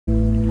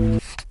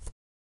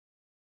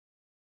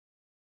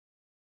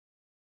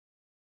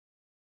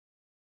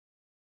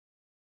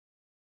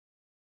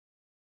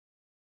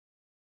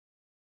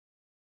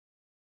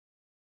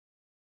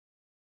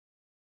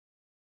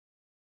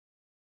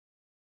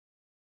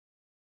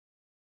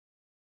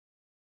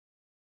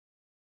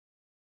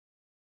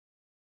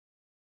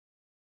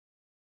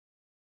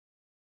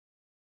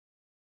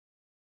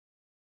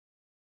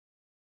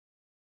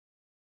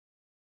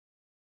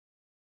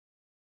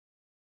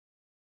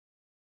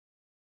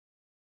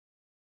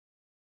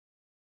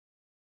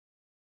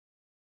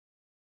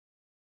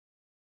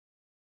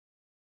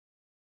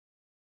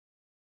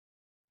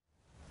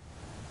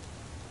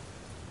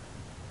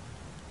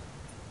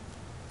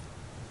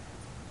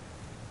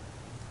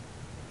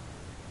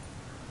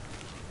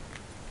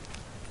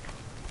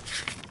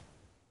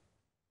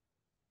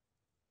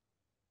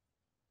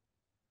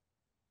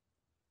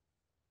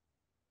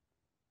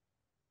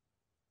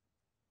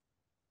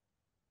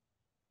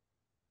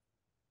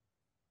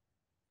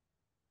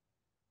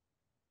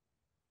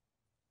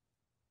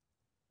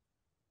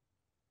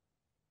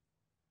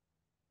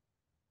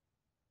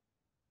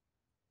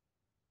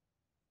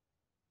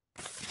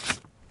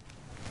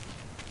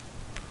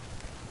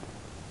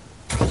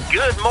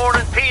Good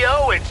morning,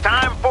 P.O. It's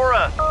time for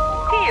a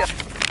P.O.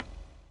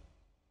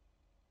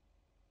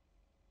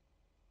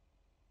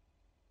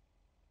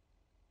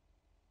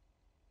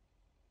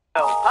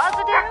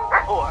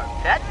 Positive or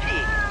pet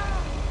peeve?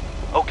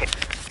 Okay.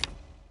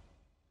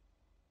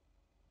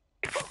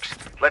 Folks,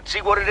 let's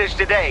see what it is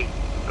today.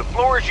 The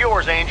floor is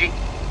yours, Angie.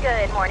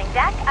 Good morning,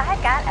 Jack.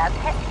 I've got a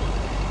pet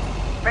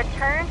peeve.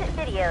 Returned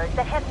videos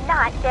that have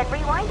not been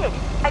rewinded.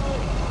 I mean,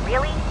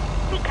 really?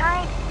 Be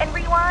kind and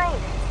rewind.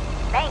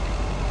 Thanks.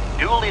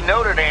 Duly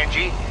noted,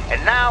 Angie.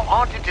 And now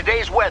on to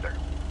today's weather.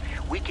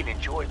 We can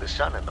enjoy the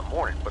sun in the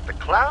morning, but the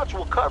clouds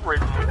will cover it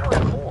more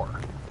and more.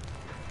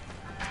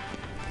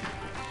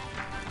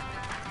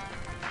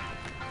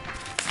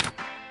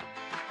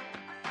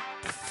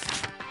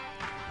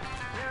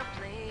 You're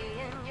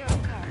playing your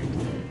cards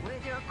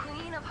with your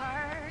queen of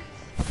hearts.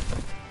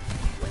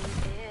 When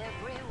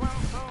everyone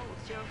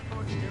folds, you're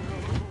forced to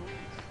lose.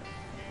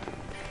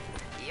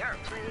 You're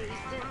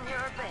placed in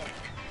your bed,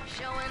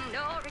 showing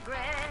no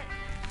regret.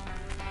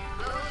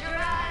 Close your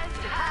eyes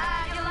to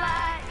hide your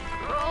light.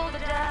 Roll the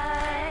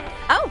dice.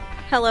 Oh,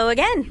 hello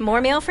again.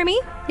 More mail for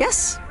me?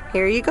 Yes,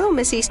 here you go,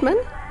 Miss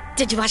Eastman.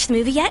 Did you watch the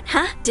movie yet,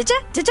 huh? Did ya?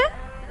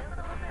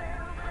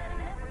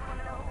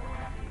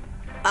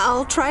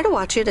 I'll try to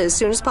watch it as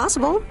soon as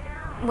possible.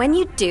 When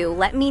you do,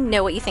 let me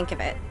know what you think of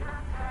it.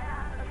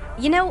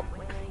 You know,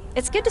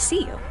 it's good to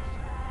see you.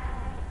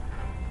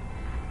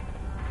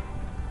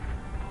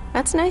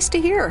 That's nice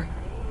to hear.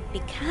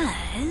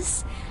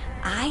 Because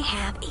I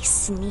have a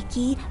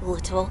sneaky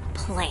little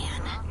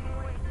plan.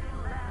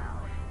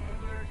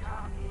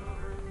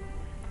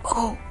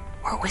 Oh,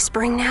 we're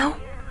whispering now?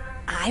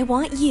 I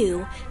want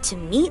you to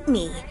meet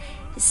me,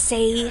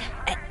 say,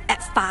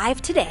 at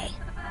 5 today.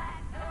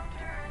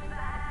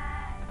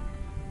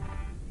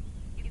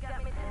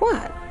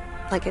 What?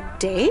 Like a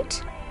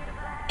date?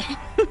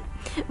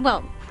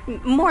 Well,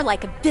 more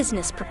like a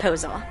business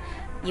proposal.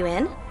 You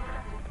in?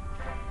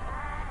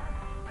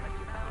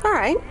 All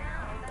right,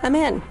 I'm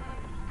in.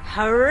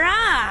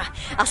 Hurrah!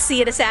 I'll see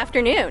you this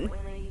afternoon.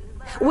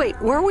 Wait,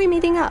 where are we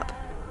meeting up?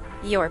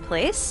 Your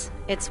place?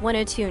 It's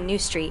 102 New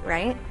Street,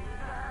 right?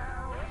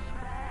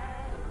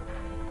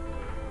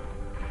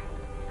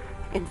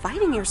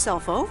 Inviting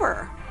yourself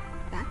over?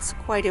 That's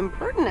quite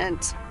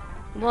impertinent.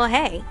 Well,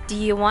 hey, do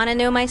you want to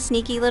know my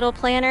sneaky little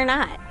plan or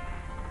not?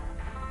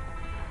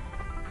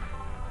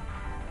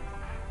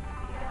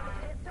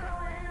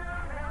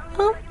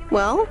 Oh,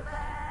 well,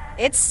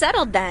 It's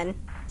settled then.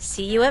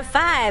 See you at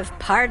 5,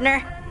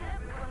 partner.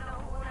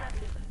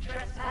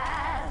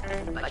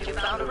 But you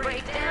found a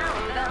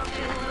breakdown without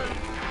you.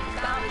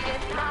 Found to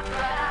get my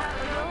pride.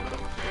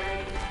 Local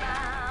place,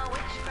 my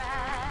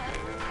witchcraft.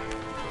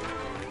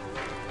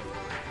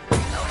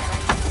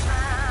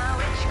 My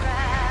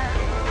witchcraft.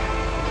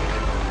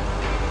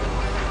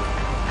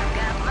 I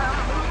got my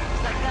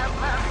moves, I got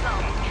my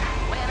song.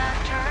 When I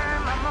turn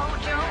my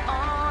mojo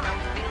on, I'm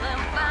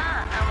feeling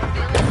fine, I'm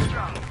feeling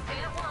strong.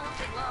 It won't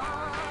take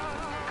long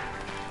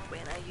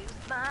when I use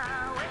my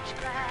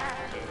witchcraft.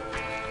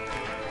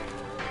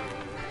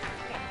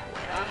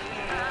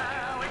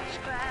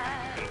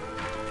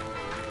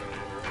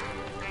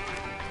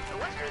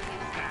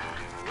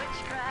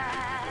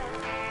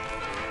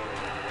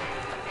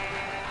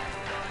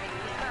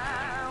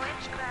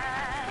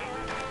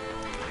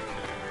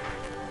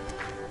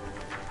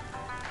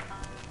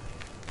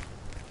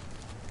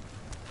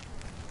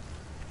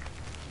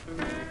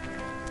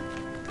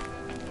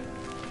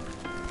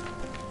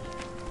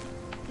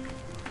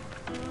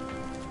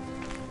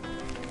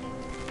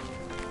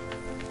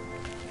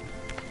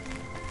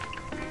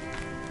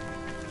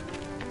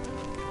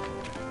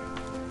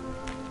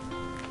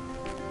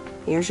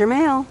 here's your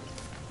mail.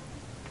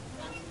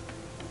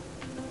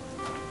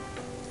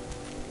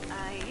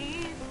 I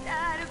eased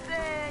out of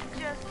bed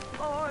just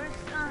before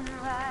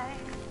sunrise.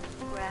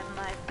 Grabbed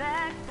my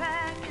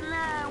backpack and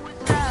I was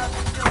out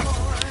the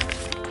door.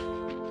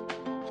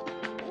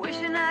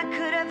 Wishing I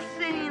could have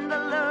seen the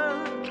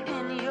look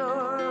in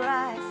your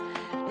eyes.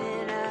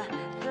 Been a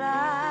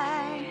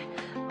fly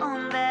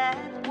on that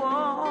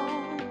wall.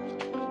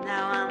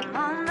 Now I'm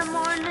on the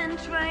morning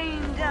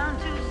train down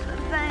to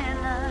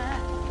Savannah.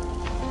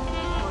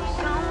 Or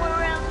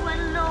somewhere else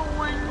where no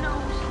one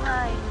knows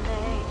my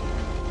name.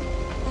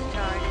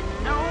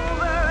 Starting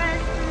over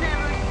has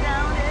never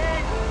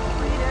sounded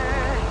sweeter.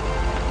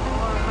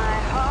 For my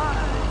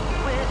heart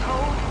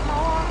withholds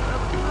more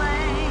of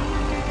flame.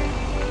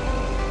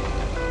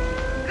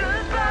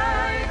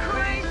 Goodbye,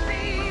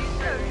 crazy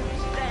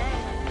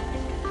circumstance.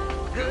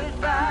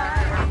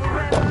 Goodbye,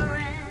 forever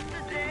and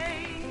a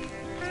day.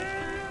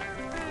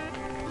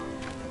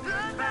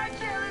 Goodbye,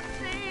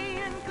 jealousy.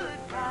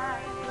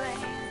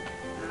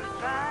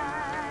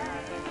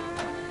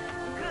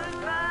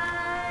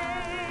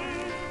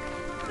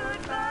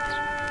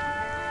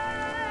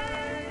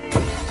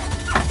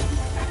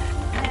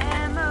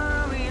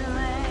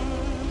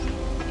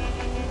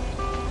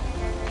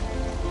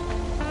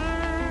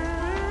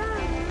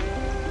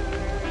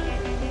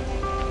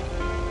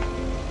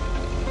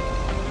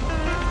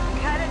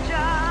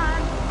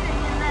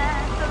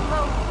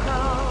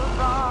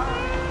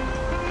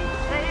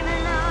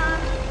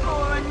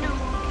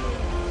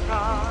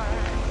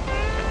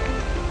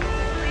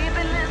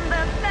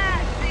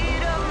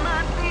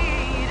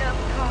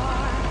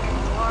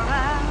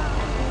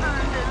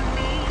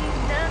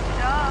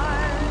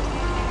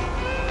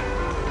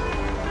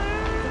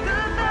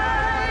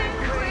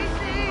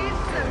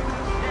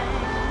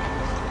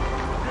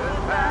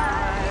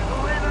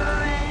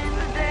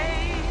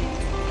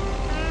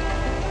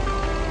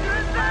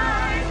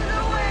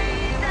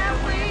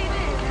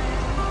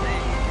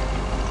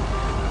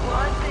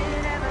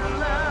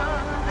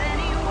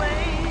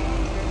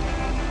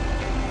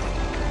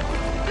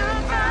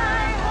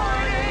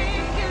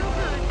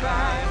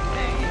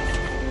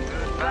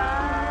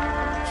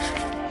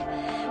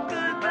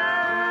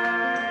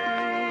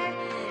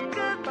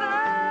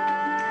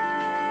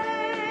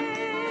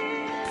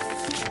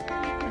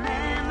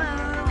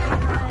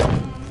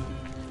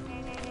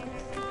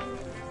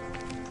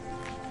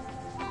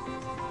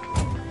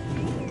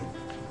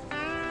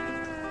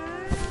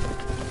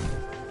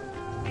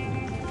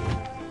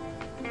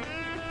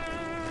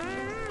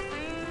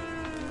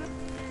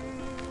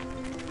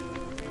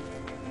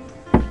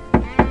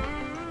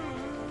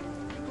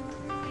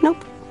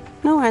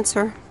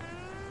 answer.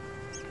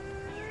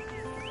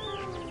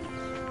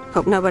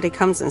 Hope nobody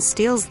comes and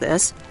steals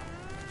this.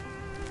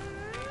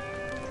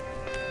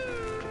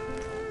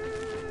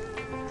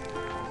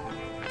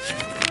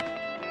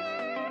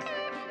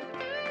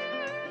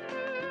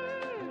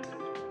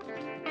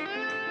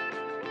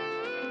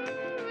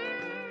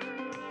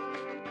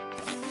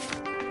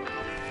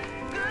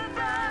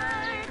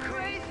 Goodbye,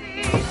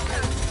 crazy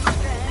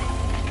Tuesday.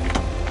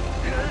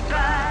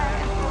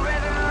 Goodbye,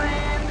 forever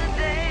and a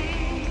day.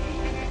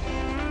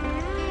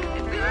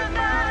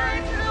 Goodbye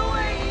to the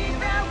way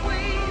that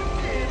we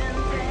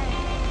didn't take.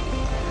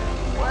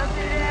 Was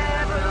it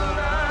ever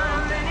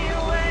love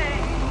anyway?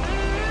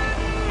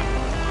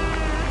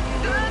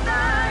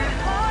 Goodbye,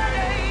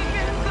 heartache,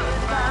 and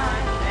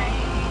goodbye,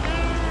 pain.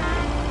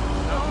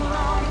 So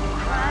long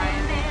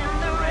crying in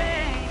the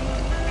rain.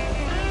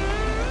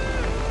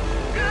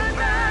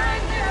 Goodbye,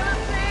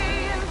 jealousy,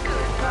 and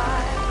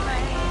goodbye,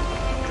 blame.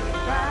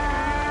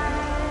 Goodbye,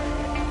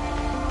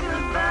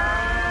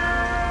 goodbye,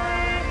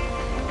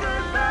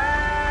 goodbye,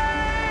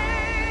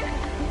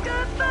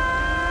 goodbye.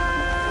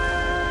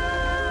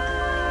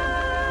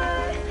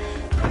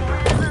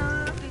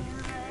 Never be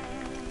late.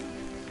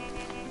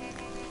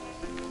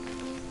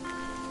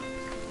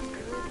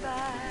 Goodbye.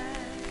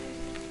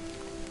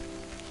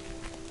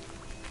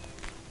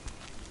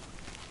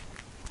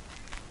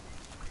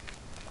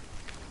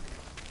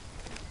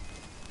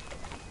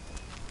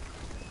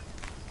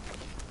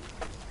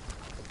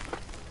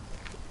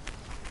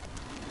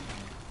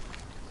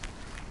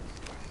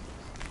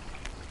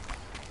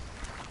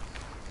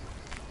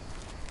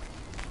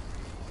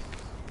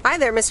 Hi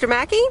there, Mr.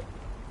 Mackey.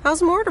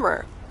 How's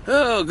Mortimer?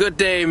 Oh, good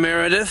day,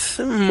 Meredith.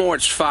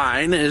 Mort's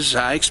fine, as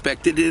I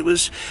expected. It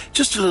was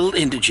just a little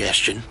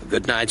indigestion. A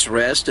good night's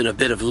rest and a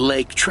bit of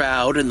lake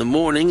trout in the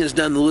morning has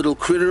done the little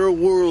critter a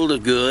world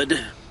of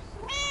good.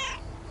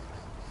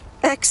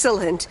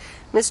 Excellent.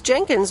 Miss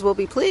Jenkins will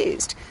be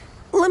pleased.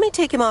 Let me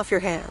take him off your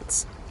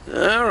hands.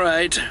 All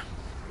right.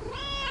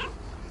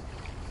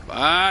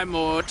 Bye,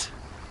 Mort.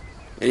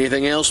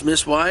 Anything else,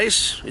 Miss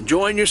Weiss?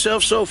 Enjoying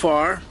yourself so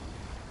far?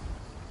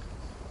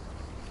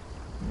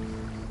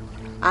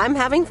 I'm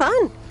having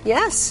fun,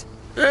 yes.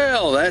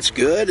 Well, that's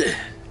good.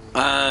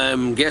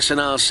 I'm guessing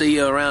I'll see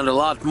you around a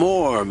lot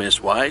more,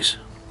 Miss Weiss.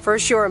 For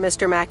sure,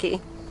 Mr.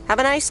 Mackey. Have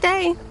a nice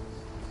day.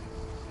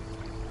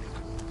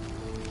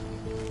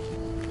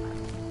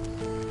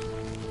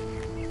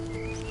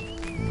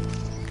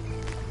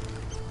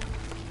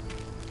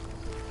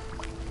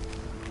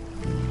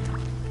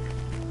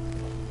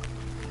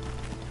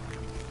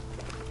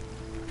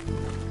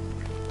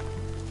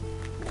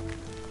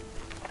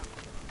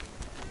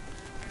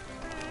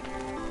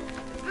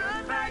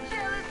 Goodbye,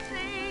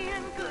 jealousy,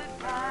 and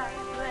goodbye,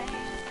 blame.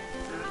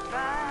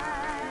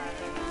 Goodbye,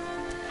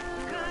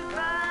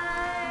 goodbye,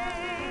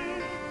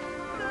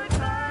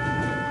 goodbye.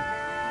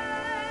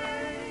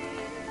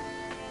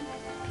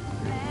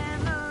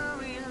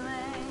 Memory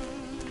lane.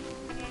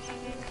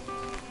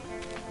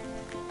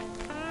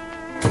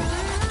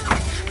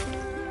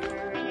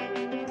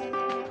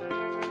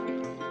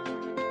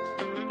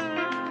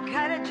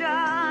 Got a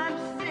job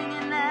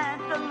singing at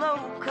the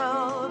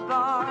local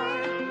bar.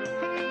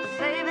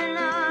 Saving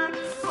up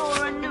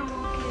for a new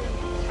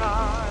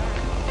guitar.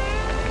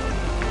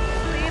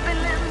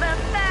 Sleeping in the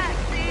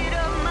backseat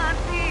of my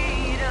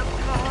beat-up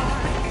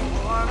car.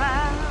 Or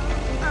out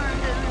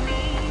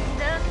underneath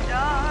the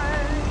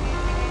stars.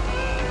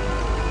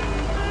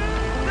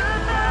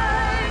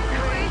 Goodbye,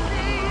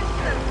 crazy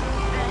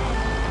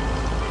circumstance.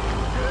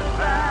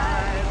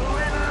 Goodbye,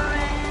 forever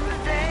and a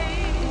day.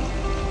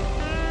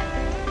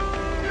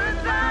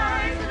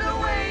 Goodbye to the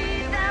way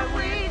that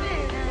we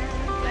didn't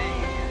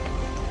plan.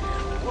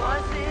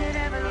 Was it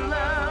ever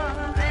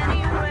love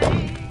anyway?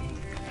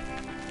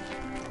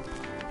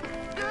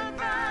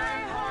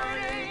 Goodbye,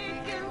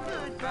 heartache, and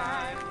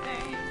goodbye,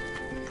 pain.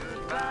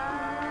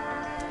 Goodbye,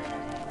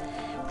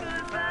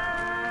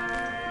 goodbye,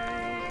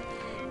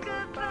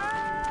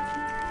 goodbye.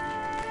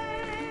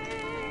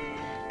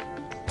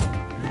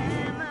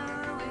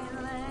 Memory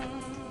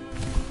lane.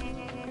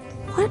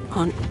 What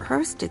on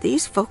earth did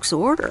these folks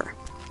order?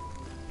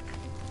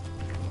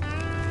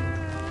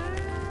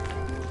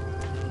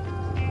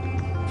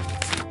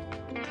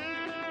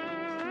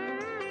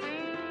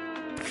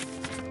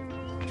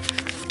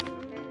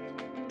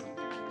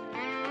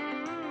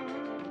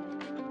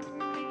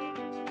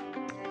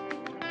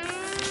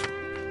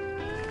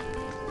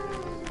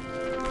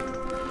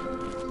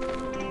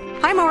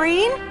 Hi,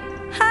 Maureen.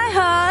 Hi,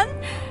 hon.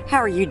 How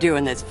are you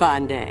doing this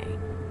fine day?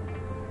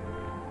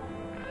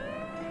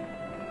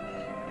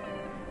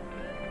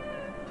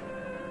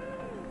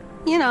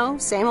 You know,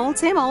 same old,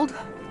 same old.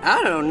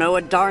 I don't know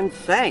a darn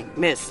thing,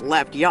 Miss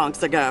left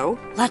yonks ago.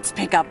 Let's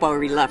pick up where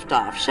we left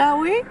off, shall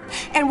we?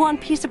 And one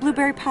piece of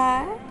blueberry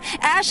pie?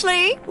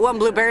 Ashley, one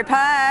blueberry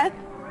pie.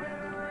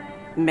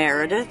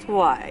 Meredith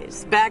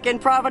Wise, back in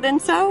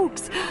Providence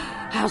Oaks.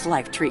 How's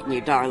life treating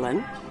you,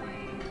 darling?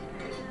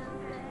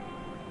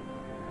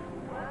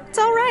 It's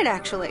all right,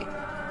 actually.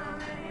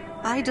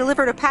 I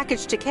delivered a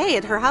package to Kay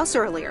at her house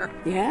earlier.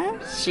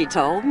 Yes, she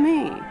told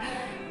me.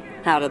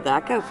 How did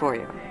that go for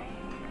you?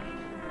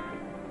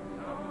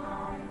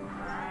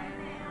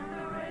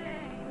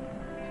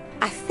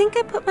 I think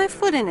I put my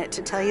foot in it,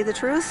 to tell you the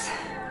truth.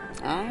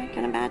 I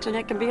can imagine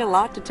it can be a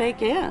lot to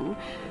take in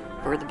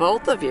for the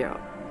both of you,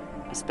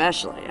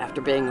 especially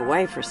after being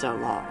away for so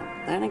long.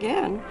 Then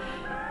again,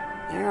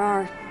 there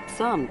are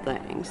some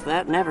things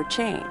that never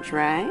change,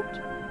 right?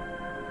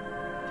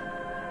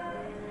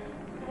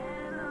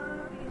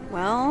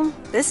 Well,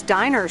 this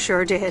diner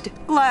sure did.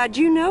 Glad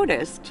you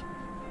noticed.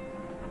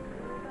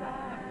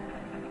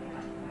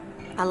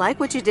 I like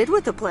what you did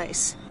with the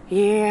place.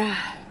 Yeah,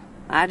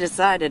 I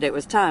decided it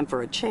was time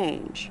for a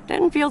change.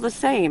 Didn't feel the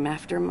same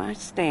after my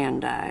Stan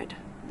died.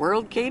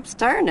 World keeps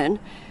turning.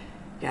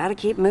 Gotta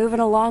keep moving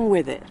along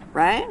with it,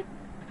 right?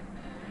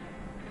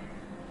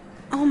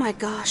 Oh my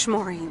gosh,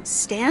 Maureen,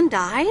 Stan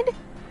died?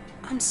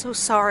 I'm so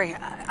sorry.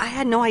 I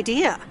had no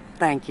idea.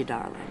 Thank you,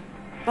 darling.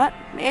 But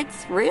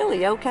it's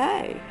really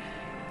okay.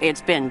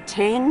 It's been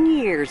 10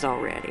 years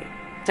already.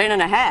 10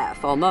 and a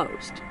half,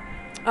 almost.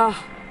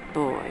 Oh,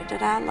 boy,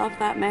 did I love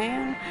that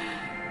man.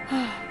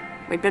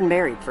 We'd been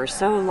married for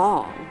so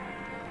long.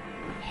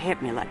 It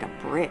hit me like a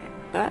brick.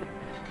 But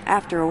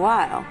after a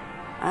while,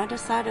 I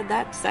decided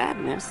that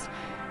sadness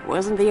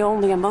wasn't the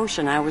only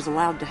emotion I was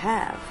allowed to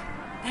have.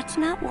 That's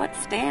not what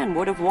Stan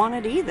would have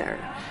wanted either.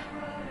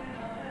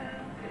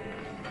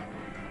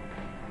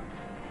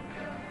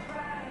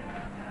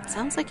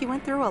 Sounds like you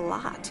went through a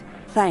lot.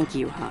 Thank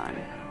you, hon.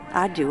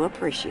 I do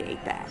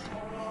appreciate that.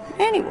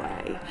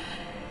 Anyway,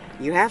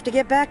 you have to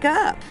get back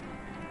up.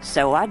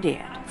 So I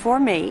did. For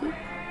me,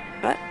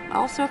 but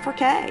also for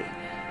Kay.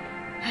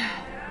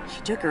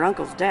 She took her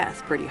uncle's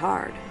death pretty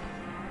hard.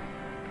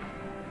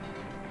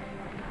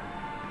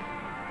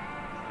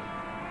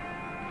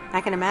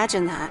 I can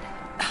imagine that.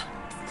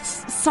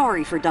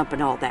 Sorry for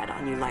dumping all that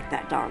on you like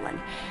that, darling.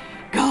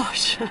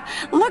 Gosh,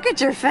 look at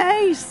your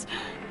face.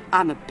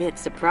 I'm a bit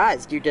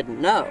surprised you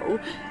didn't know.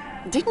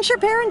 Didn't your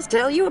parents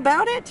tell you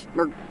about it?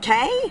 Or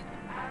Kay?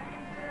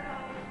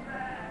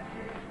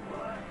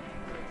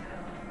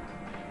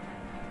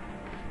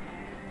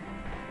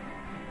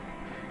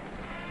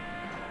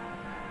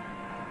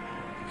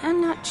 I'm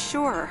not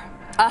sure.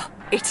 Oh,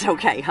 it's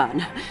okay,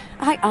 hon.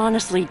 I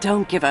honestly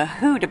don't give a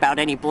hoot about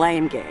any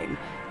blame game.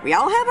 We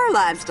all have our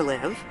lives to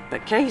live,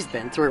 but Kay's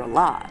been through a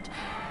lot.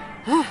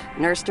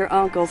 Nursed her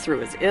uncle through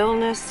his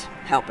illness,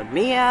 helping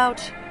me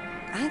out.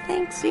 I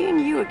think seeing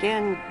you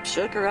again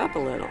shook her up a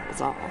little,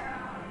 is all.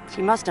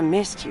 She must have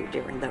missed you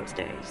during those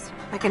days.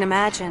 I can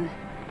imagine.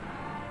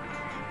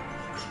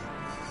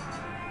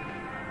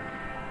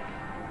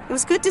 It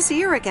was good to see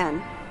her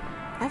again.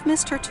 I've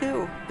missed her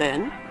too.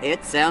 Then,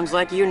 it sounds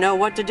like you know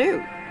what to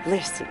do.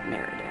 Listen,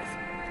 Meredith.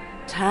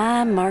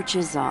 Time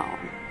marches on.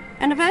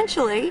 And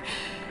eventually,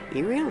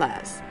 you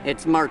realize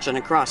it's marching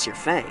across your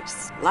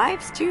face.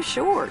 Life's too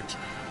short.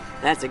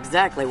 That's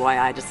exactly why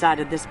I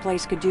decided this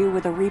place could do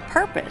with a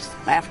repurpose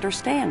after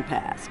Stan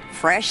passed.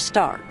 Fresh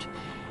start.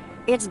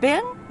 It's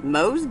been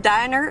Moe's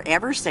Diner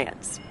ever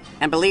since.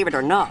 And believe it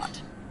or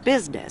not,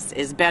 business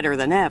is better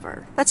than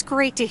ever. That's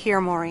great to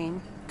hear,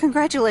 Maureen.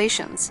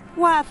 Congratulations.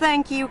 Why,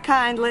 thank you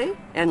kindly.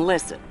 And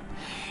listen,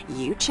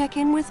 you check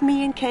in with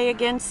me and Kay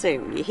again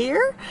soon, you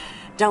hear?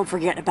 Don't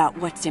forget about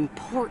what's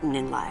important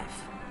in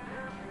life.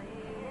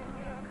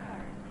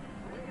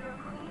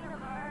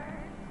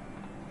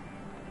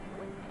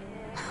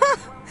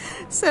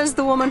 Says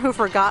the woman who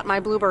forgot my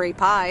blueberry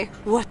pie.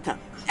 What the?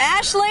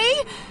 Ashley?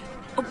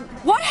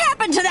 What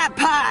happened to that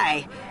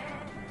pie?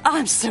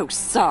 I'm so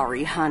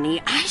sorry,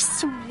 honey. I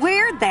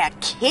swear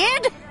that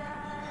kid...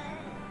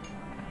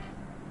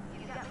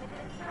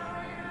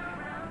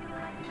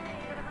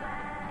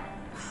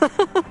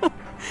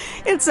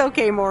 It's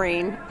okay,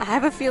 Maureen. I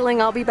have a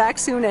feeling I'll be back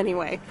soon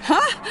anyway.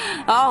 Huh?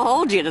 I'll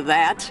hold you to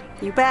that.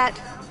 You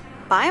bet.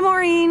 Bye,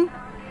 Maureen.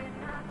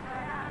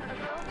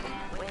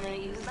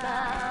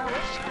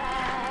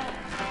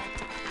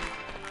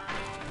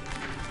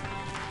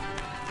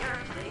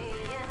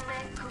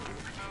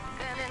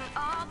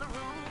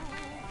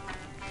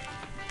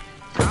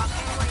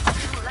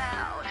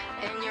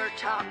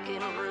 Talking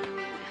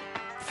rude.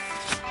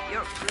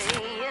 You're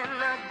playing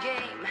a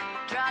game,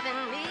 driving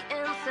me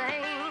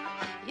insane.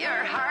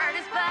 Your heart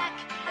is back,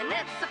 and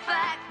it's a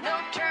fact, no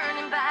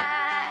turning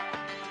back.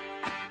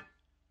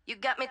 You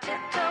got me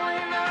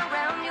tiptoeing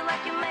around you like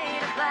you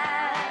made of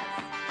glass.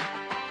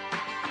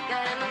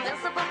 Got an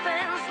invincible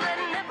fence,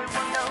 letting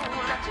everyone know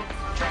not to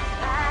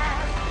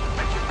trespass.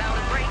 But you're bound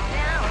to break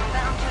down,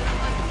 bound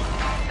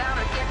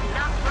to get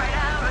knocked right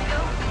out of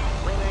your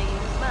feet when I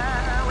use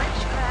my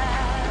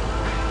witchcraft.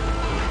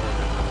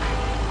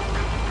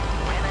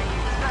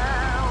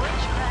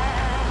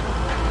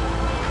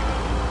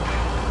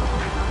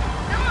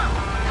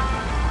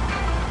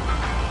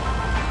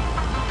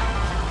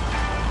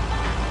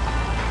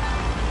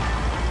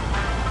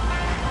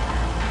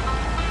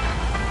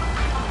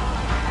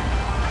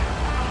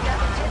 Got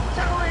me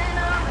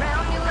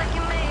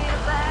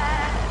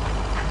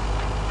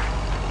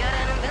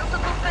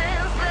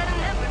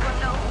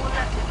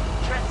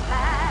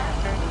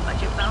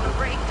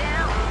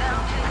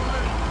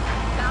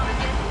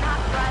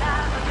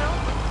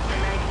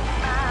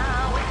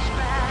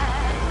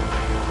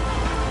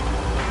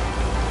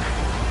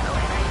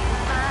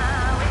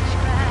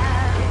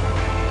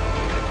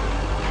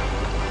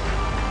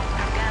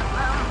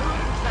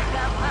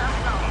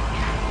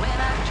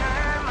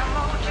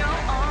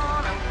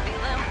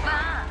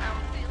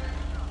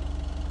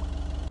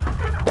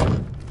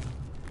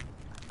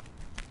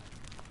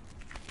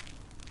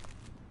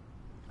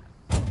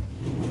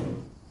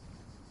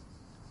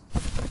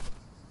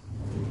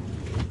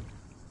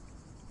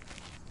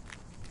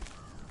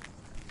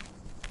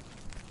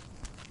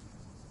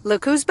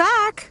Look who's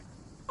back.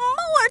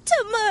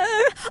 Mortimer!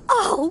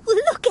 Oh,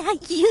 look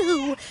at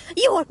you.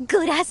 You're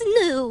good as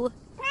new.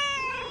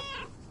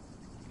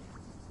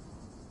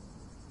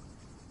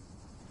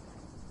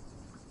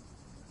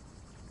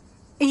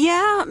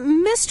 Yeah,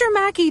 Mr.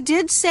 Mackey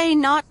did say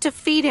not to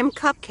feed him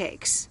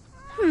cupcakes.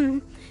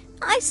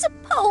 I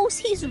suppose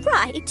he's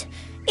right.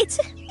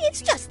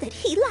 It's just that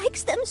he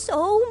likes them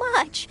so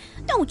much.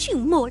 Don't you,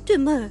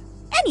 Mortimer?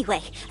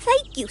 Anyway,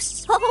 thank you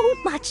so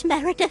much,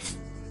 Meredith.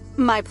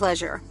 My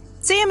pleasure.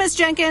 See you, Miss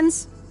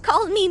Jenkins.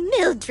 Call me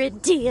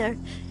Mildred, dear.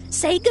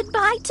 Say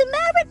goodbye to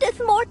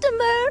Meredith,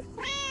 Mortimer.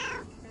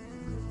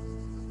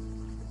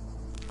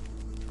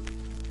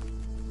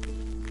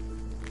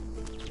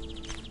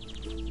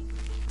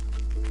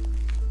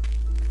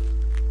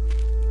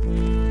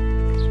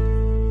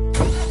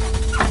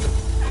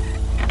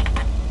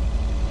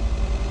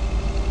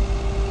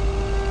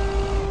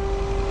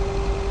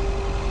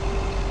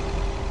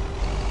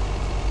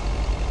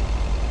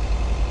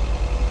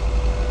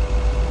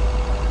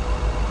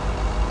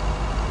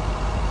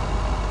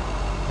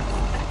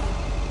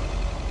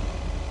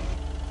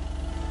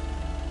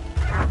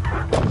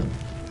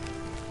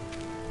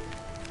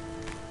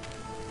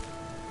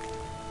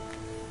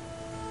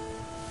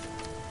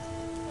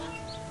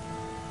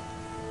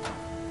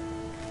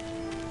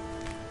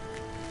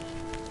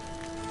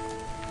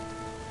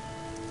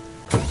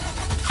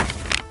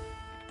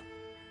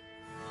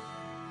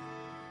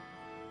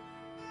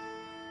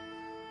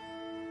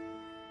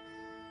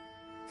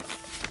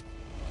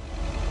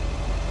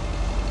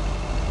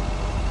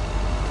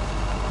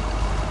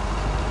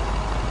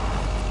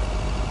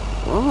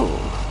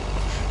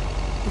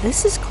 Whoa.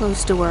 This is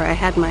close to where I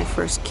had my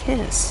first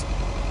kiss.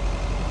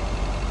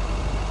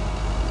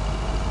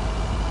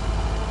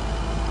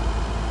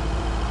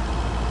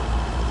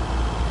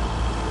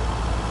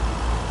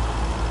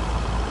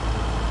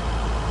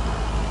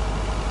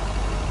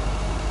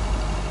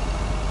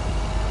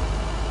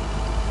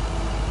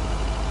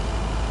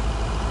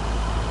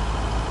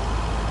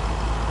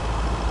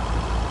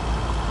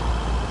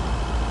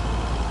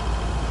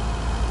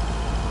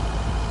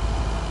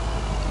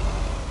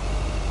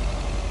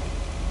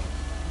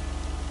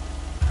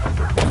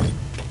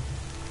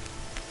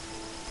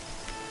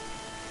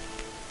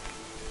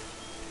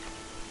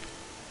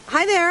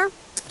 Hi there.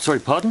 Sorry,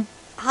 pardon?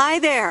 Hi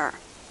there.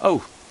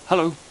 Oh,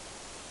 hello.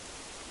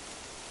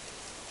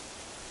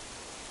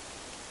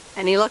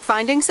 Any luck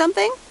finding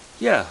something?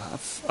 Yeah,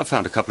 I've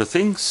found a couple of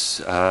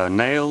things.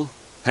 Nail,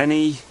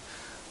 penny,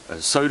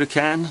 a soda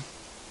can,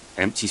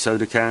 empty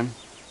soda can.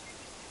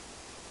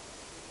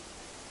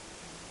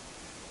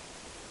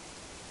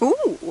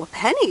 Ooh, a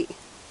penny.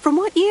 From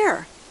what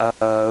year?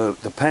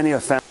 The penny I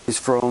found is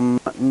from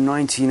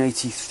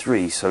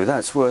 1983, so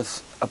that's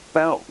worth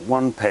about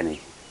 1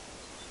 penny.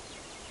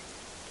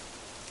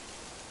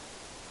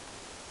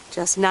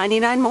 Just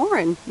 99 more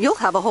and you'll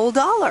have a whole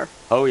 $1.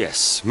 Oh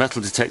yes,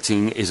 metal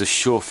detecting is a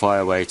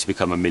surefire way to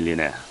become a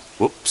millionaire.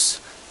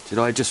 Whoops, did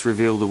I just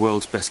reveal the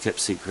world's best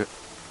kept secret?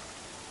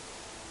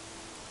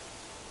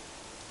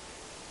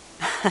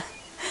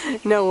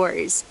 No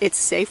worries, it's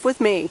safe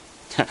with me.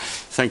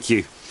 Thank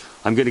you.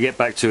 I'm going to get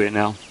back to it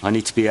now. I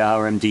need to be at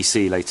our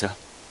MDC later.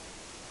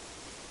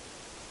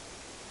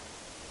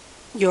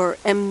 Your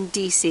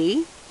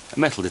MDC? A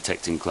metal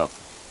detecting club.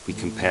 We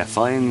compare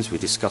finds, we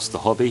discuss the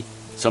hobby.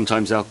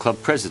 Sometimes our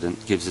club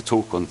president gives a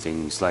talk on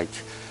things like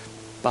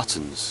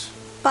buttons.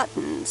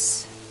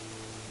 Buttons.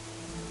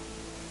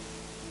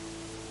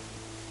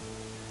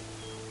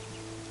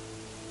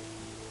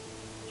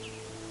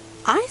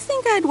 I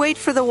think I'd wait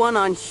for the one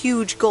on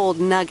huge gold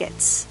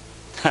nuggets.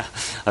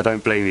 I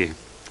don't blame you.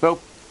 Well,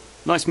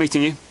 nice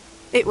meeting you.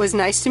 It was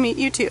nice to meet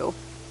you too.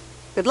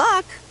 Good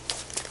luck.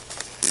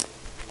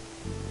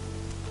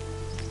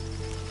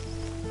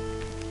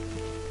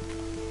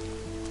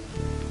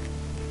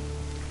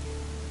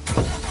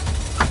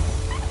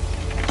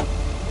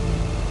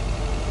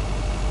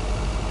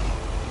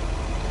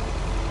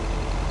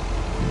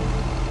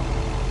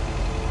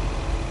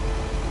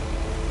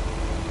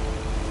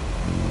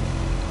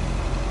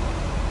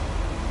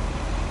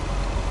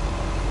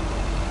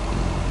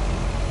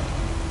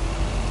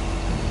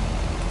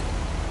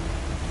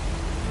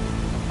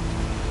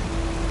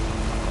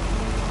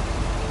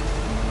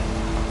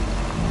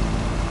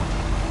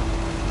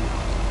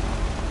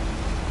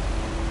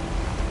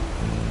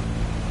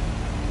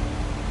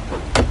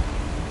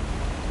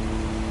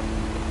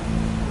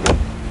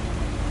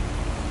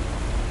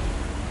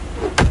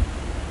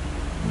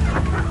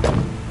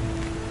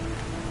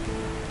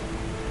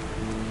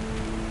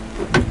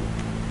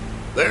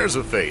 There's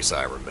a face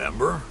I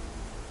remember.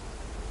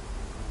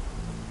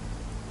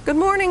 Good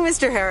morning,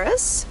 Mr.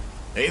 Harris.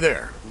 Hey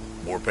there.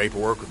 More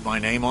paperwork with my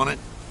name on it?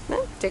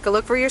 Well, take a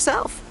look for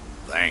yourself.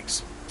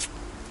 Thanks.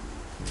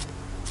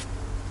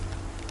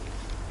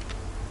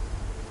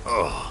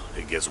 Oh,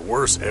 it gets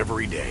worse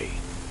every day.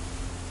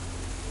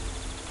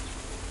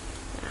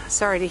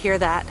 Sorry to hear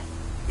that.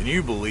 Can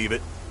you believe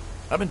it?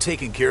 I've been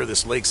taking care of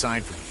this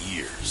lakeside for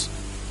years.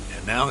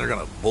 And now they're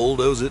gonna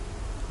bulldoze it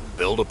and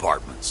build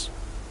apartments.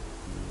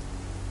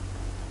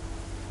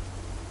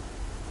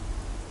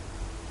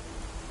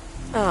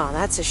 Oh,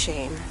 that's a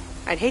shame.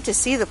 I'd hate to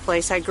see the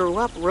place I grew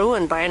up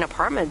ruined by an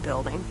apartment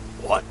building.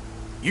 What?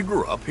 You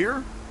grew up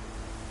here?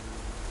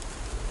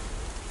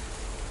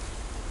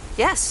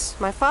 Yes,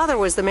 my father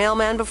was the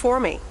mailman before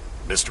me.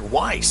 Mr.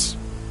 Weiss.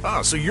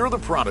 Ah, so you're the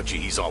prodigy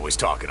he's always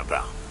talking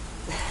about.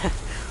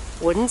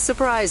 Wouldn't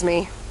surprise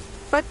me.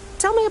 But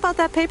tell me about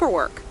that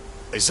paperwork.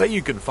 They say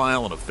you can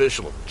file an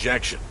official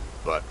objection,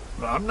 but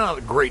I'm not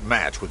a great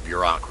match with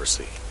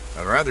bureaucracy.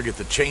 I'd rather get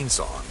the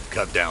chainsaw and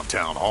cut down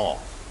town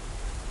hall.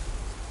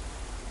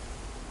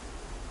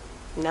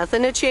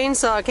 Nothing a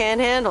chainsaw can't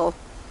handle.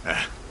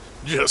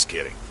 Just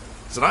kidding.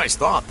 It's a nice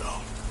thought, though.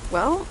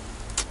 Well,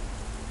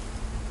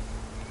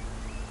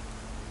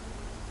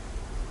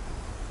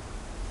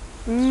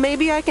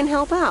 maybe I can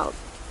help out.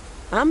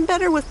 I'm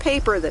better with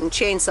paper than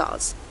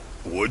chainsaws.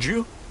 Would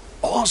you?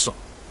 Awesome.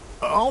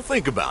 I'll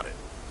think about it.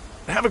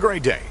 Have a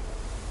great day.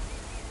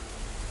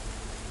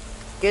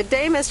 Good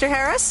day, Mr.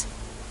 Harris.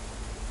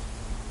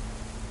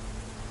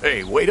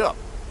 Hey, wait up.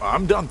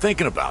 I'm done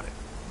thinking about it.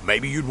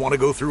 Maybe you'd want to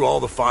go through all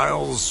the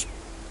files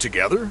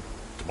together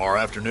tomorrow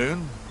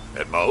afternoon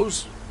at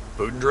Moe's?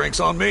 Food and drinks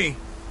on me.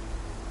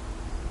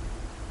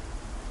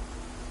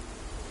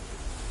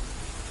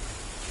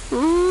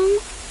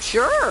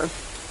 Sure.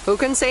 Who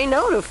can say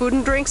no to food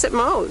and drinks at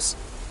Moe's?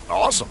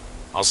 Awesome.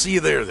 I'll see you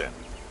there then.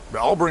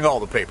 I'll bring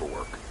all the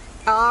paperwork.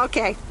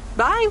 Okay.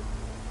 Bye.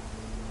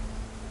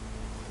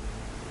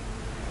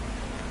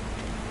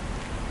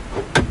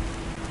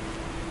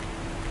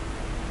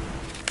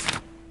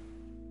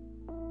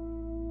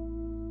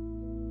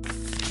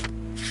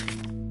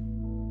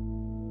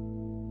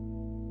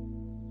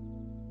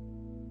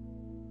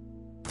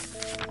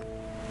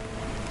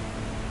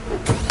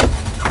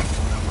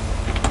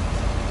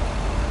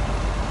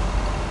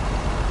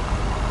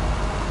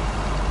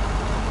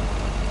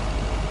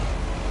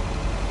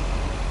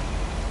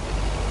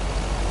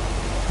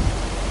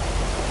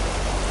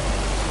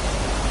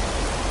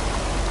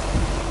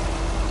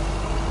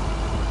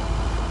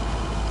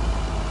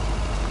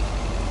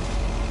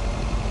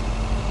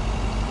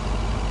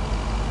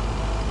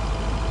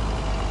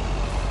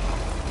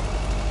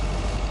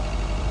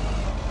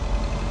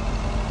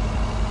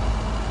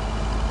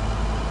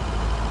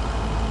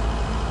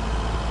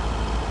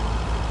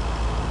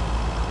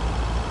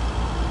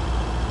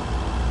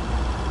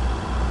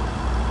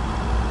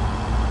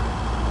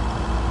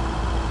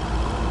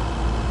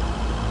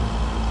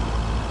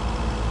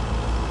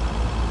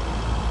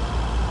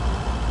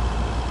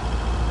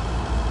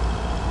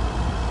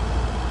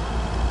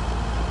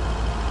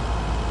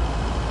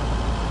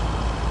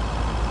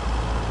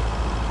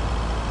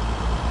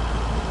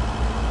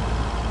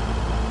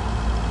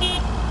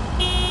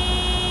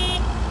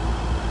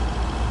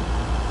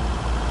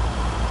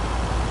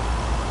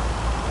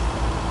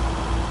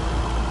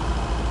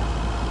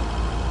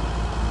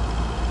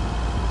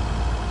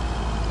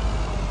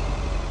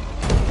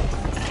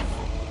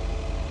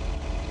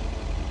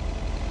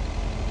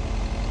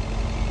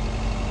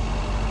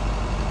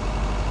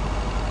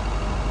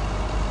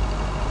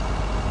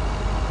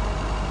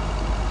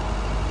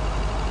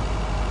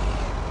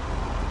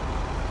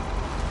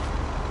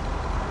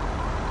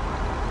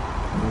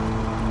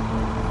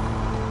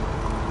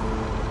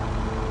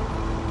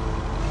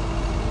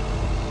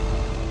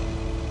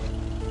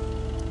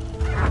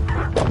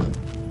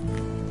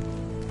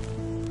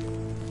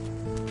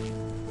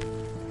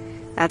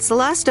 That's the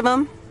last of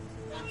them.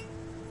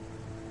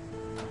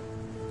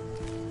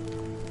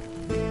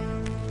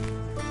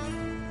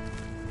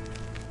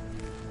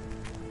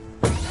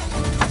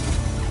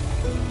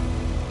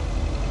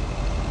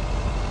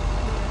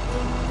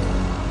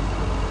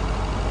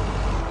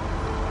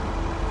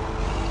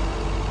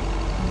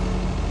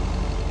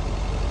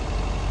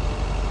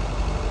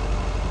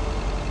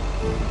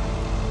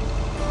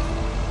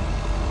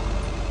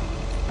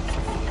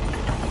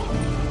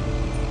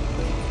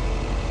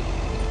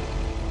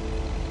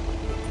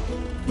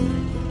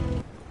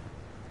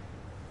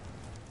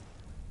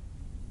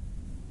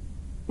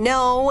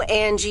 No,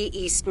 Angie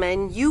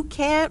Eastman, you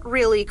can't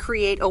really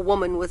create a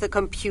woman with a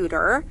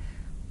computer.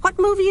 What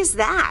movie is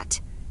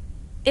that?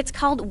 It's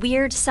called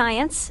Weird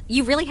Science.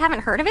 You really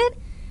haven't heard of it?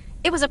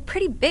 It was a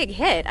pretty big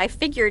hit. I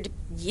figured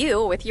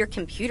you, with your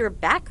computer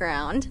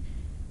background.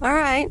 All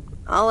right,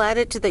 I'll add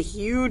it to the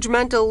huge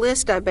mental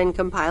list I've been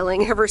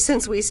compiling ever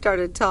since we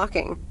started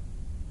talking.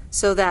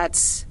 So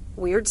that's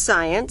Weird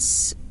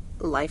Science,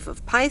 Life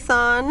of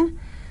Python.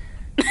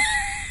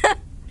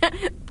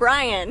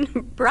 Brian,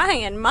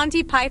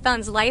 Monty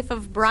Python's Life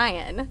of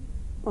Brian.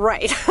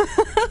 Right.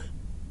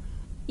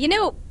 You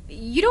know,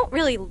 you don't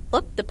really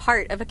look the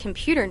part of a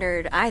computer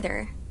nerd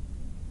either.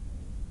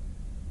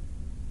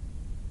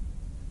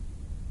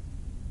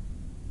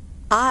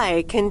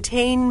 I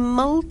contain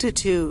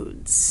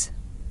multitudes.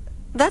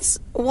 That's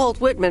Walt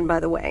Whitman, by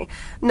the way.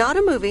 Not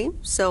a movie,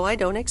 so I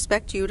don't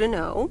expect you to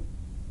know.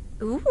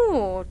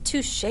 Ooh,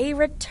 touche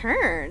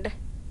returned.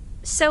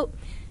 So,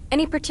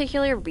 any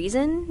particular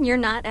reason you're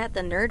not at the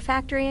Nerd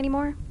Factory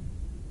anymore?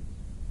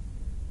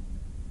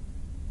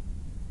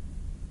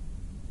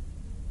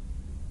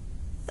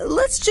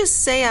 Let's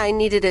just say I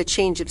needed a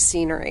change of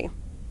scenery.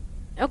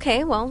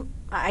 Okay, well,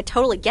 I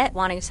totally get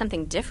wanting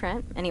something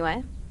different,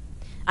 anyway.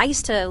 I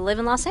used to live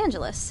in Los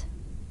Angeles.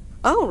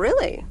 Oh,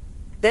 really?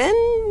 Then,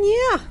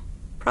 yeah,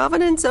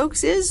 Providence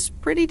Oaks is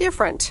pretty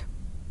different.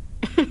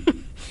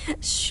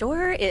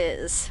 Sure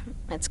is.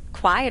 It's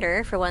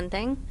quieter, for one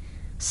thing.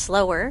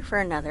 Slower, for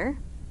another.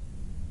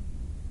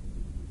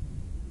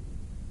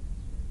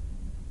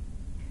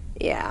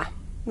 Yeah,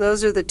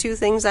 those are the two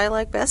things I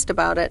like best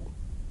about it.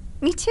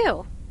 Me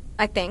too,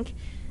 I think.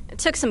 It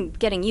took some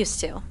getting used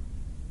to.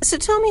 So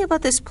tell me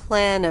about this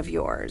plan of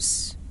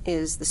yours.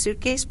 Is the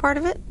suitcase part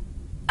of it?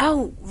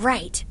 Oh,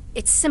 right.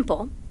 It's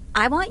simple.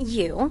 I want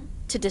you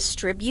to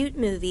distribute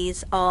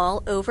movies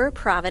all over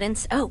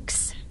Providence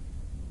Oaks.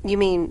 You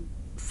mean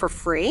for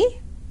free?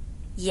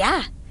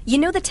 Yeah. You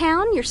know the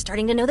town, you're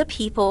starting to know the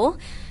people.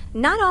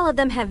 Not all of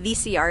them have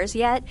VCRs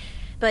yet,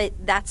 but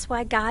that's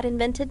why God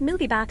invented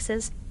movie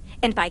boxes.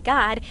 And by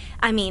God,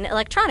 I mean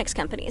electronics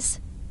companies.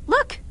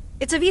 Look,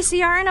 it's a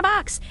VCR in a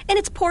box, and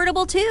it's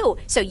portable too,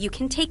 so you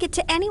can take it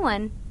to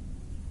anyone.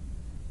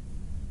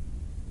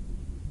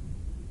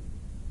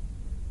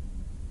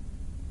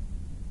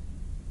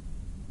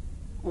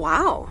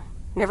 Wow,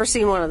 never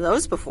seen one of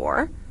those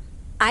before.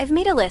 I've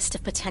made a list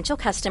of potential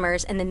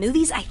customers and the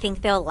movies I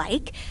think they'll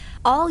like.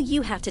 All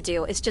you have to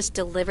do is just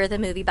deliver the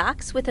movie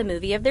box with a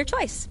movie of their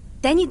choice.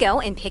 Then you go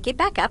and pick it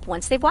back up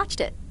once they've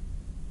watched it.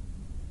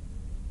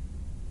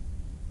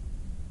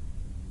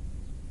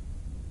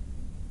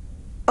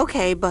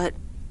 Okay, but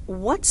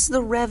what's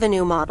the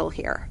revenue model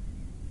here?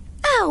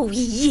 Oh,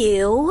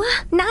 you!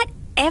 Not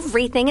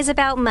everything is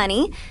about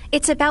money.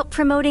 It's about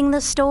promoting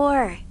the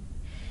store.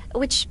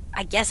 Which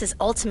I guess is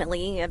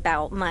ultimately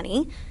about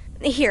money.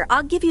 Here,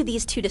 I'll give you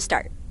these two to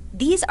start.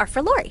 These are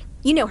for Lori.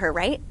 You know her,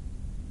 right?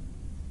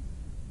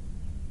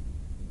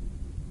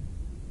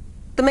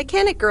 The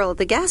mechanic girl at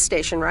the gas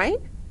station, right?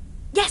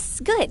 Yes,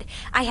 good.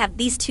 I have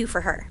these two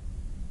for her.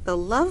 The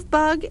Love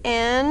Bug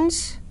and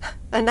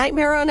A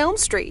Nightmare on Elm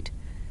Street.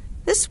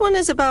 This one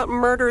is about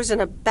murders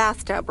in a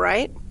bathtub,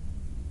 right?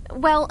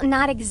 Well,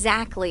 not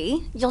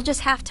exactly. You'll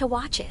just have to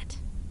watch it.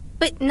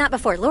 But not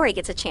before Lori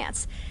gets a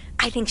chance.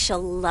 I think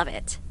she'll love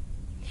it.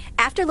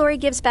 After Lori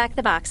gives back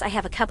the box, I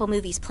have a couple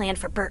movies planned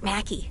for Burt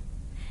Mackey.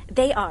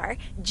 They are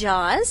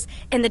Jaws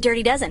and The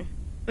Dirty Dozen.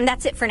 And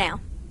that's it for now.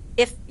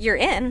 If you're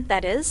in,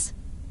 that is.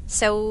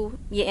 So,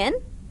 you in?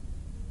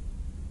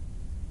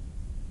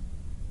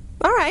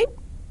 All right.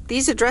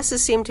 These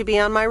addresses seem to be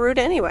on my route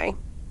anyway.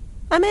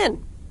 I'm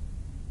in.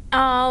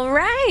 All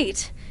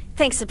right.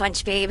 Thanks a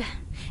bunch, babe.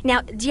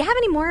 Now, do you have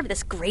any more of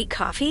this great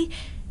coffee?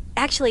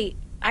 Actually,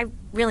 I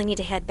really need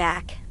to head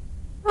back.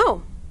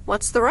 Oh,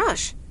 what's the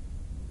rush?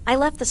 I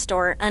left the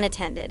store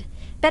unattended.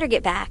 Better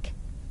get back.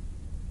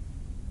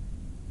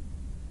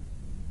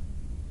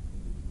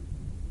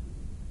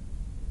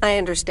 I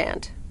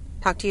understand.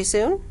 Talk to you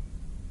soon?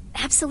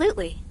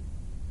 Absolutely.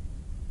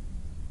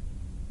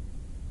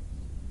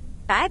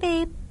 Bye,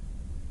 babe.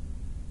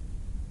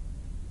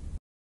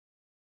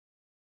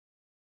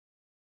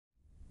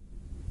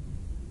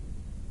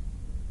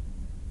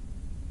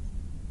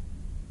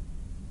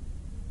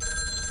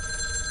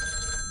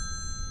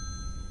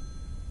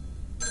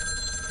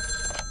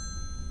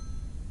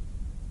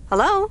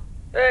 Hello?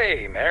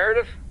 Hey,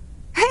 Meredith.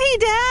 Hey,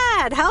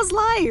 Dad! How's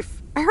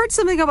life? I heard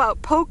something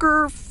about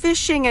poker,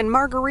 fishing, and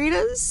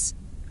margaritas.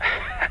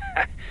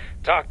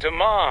 Talk to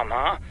Mom,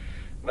 huh?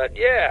 But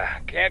yeah,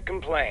 can't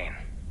complain.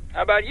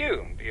 How about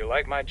you? Do you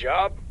like my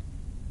job?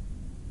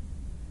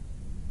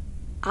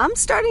 I'm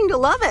starting to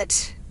love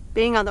it.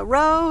 Being on the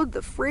road,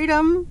 the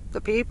freedom,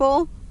 the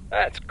people.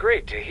 That's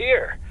great to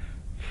hear.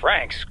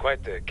 Frank's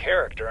quite the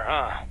character,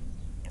 huh?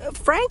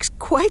 Frank's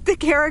quite the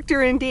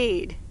character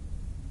indeed.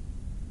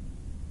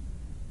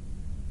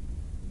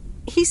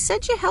 He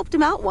said you helped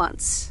him out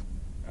once.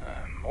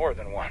 More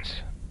than once.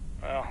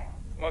 Well,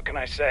 what can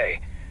I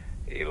say?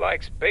 He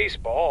likes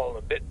baseball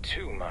a bit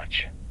too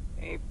much.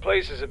 He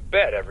places a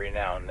bet every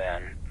now and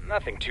then.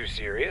 Nothing too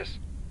serious.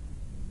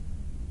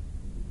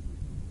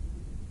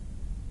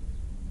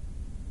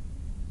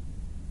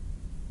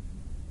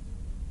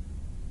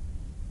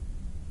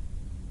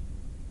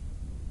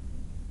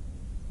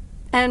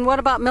 And what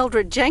about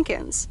Mildred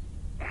Jenkins?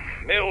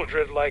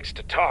 Mildred likes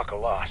to talk a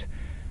lot.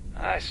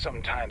 I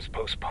sometimes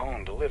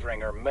postpone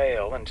delivering her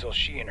mail until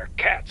she and her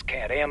cats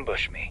can't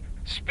ambush me.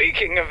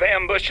 Speaking of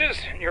ambushes,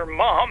 your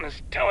mom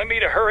is telling me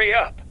to hurry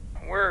up.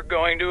 We're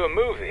going to a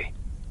movie.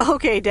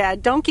 Okay,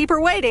 Dad, don't keep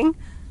her waiting.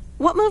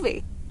 What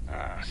movie?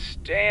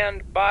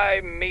 Stand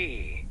By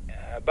Me.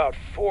 About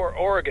 4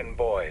 Oregon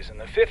boys in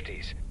the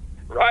 50s.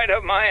 Right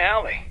up my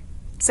alley.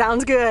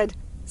 Sounds good.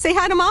 Say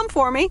hi to Mom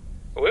for me.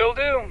 Will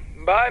do.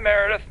 Bye,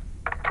 Meredith.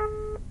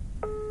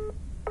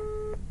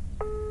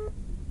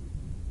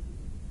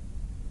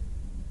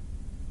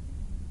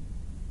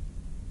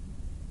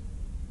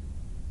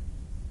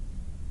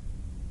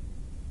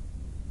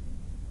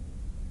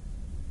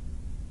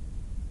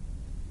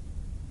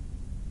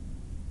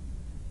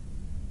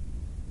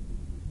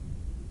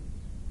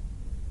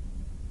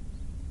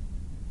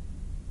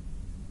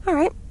 All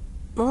right.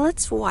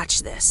 let's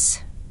watch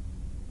this.